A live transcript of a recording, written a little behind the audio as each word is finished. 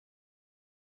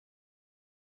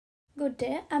Good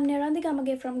day, I'm Nerandi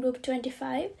Gamage from Group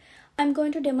 25. I'm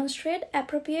going to demonstrate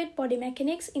appropriate body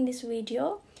mechanics in this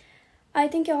video. I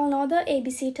think you all know the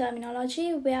ABC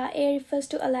terminology where A refers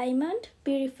to alignment,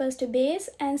 B refers to base,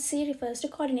 and C refers to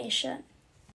coordination.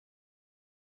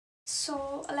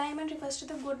 So, alignment refers to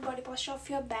the good body posture of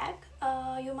your back.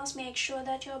 You must make sure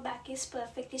that your back is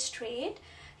perfectly straight.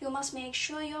 You must make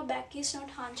sure your back is not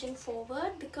hunching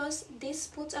forward because this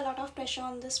puts a lot of pressure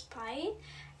on the spine,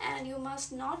 and you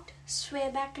must not sway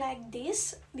back like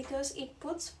this because it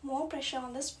puts more pressure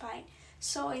on the spine.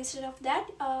 So instead of that,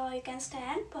 you can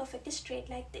stand perfectly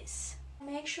straight like this.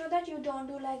 Make sure that you don't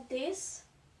do like this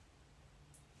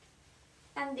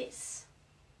and this.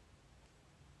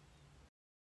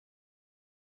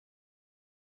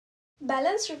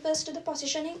 Balance refers to the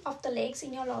positioning of the legs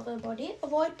in your lower body.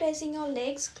 Avoid placing your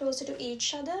legs closer to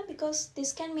each other because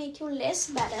this can make you less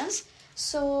balanced.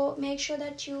 So make sure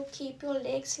that you keep your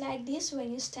legs like this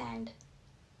when you stand.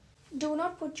 Do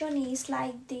not put your knees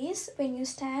like this when you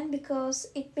stand because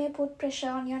it may put pressure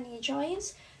on your knee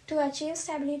joints. To achieve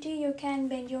stability, you can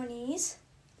bend your knees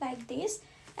like this,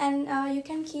 and you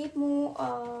can keep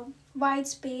more wide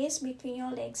space between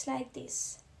your legs like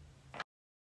this.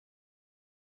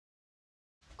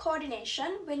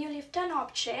 Coordination. When you lift an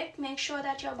object, make sure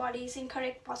that your body is in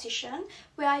correct position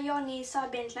where your knees are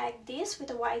bent like this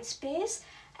with a wide space,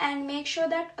 and make sure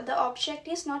that the object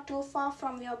is not too far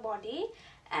from your body,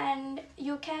 and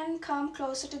you can come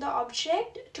closer to the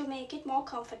object to make it more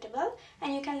comfortable,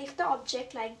 and you can lift the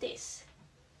object like this.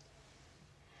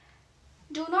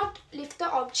 Do not lift the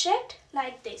object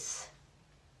like this.